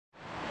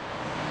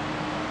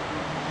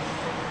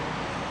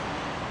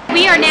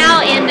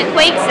the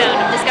Quake Zone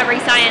of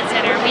Discovery Science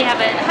Center. We have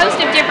a host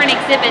of different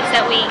exhibits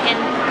that we can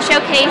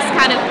showcase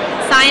kind of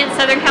science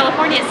Southern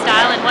California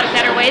style, and what a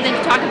better way than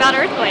to talk about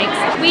earthquakes.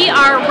 We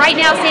are right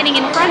now standing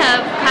in front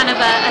of kind of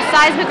a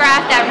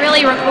seismograph that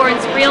really records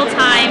real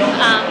time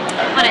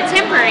on a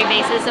temporary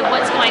basis of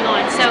what's going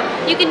on. So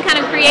you can kind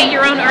of create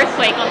your own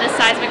earthquake on this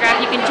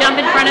seismograph. You can jump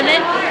in front of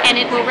it and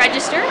it will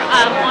register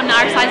on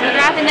our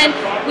seismograph, and then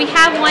we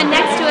have one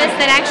next to us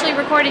that actually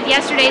recorded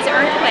yesterday's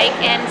earthquake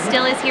and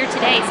still is here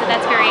today, so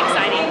that's very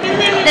exciting.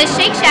 The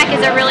Shake Shack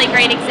is a really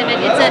great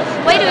exhibit. It's a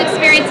way to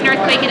experience an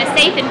earthquake in a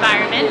safe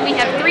environment. We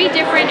have 3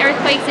 different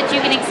earthquakes that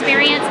you can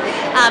experience,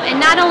 and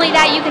not only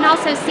that, you can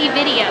also see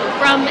video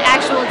from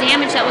actual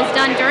damage that was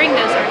done during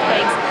those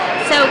earthquakes.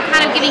 So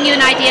kind of giving you an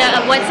idea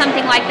of what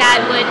something like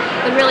that would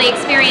really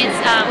experience,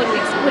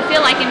 would feel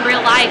like in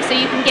real life, so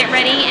you can get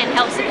ready and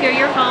help secure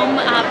your home,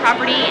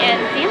 property, and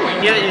family.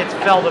 Yeah, it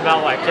felt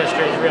about like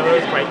yesterday's real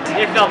earthquake.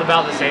 It felt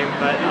about the same,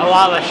 but a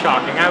lot less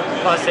shocking.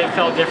 Plus, it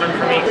felt different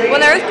for me.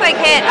 When the earthquake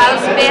hit, I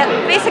was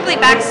basically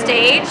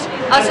backstage.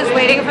 I was just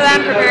waiting for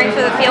them, preparing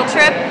for the field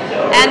trip,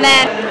 and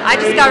then I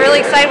just got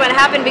really excited when it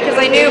happened because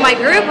I knew my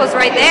group was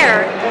right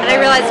there, and I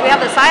realized we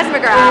have the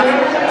seismograph.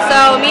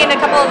 So me and a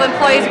couple of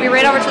employees, we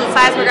ran over to the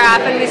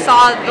seismograph and we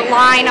saw the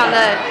line on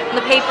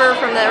the paper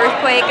from the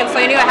earthquake, and so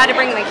I knew I had to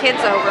bring the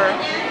kids over.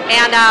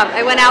 And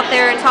I went out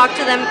there and talked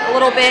to them a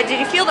little bit. Did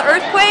you feel the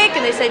earthquake?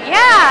 And they said,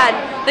 yeah.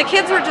 And the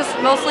kids were just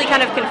mostly kind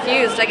of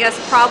confused. I guess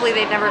probably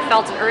they'd never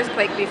felt an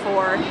earthquake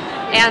before.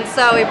 And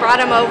so we brought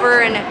them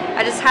over and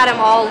I just had them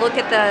all look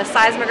at the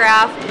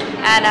seismograph,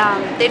 and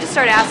they just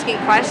started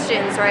asking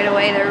questions right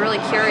away. They were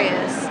really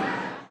curious.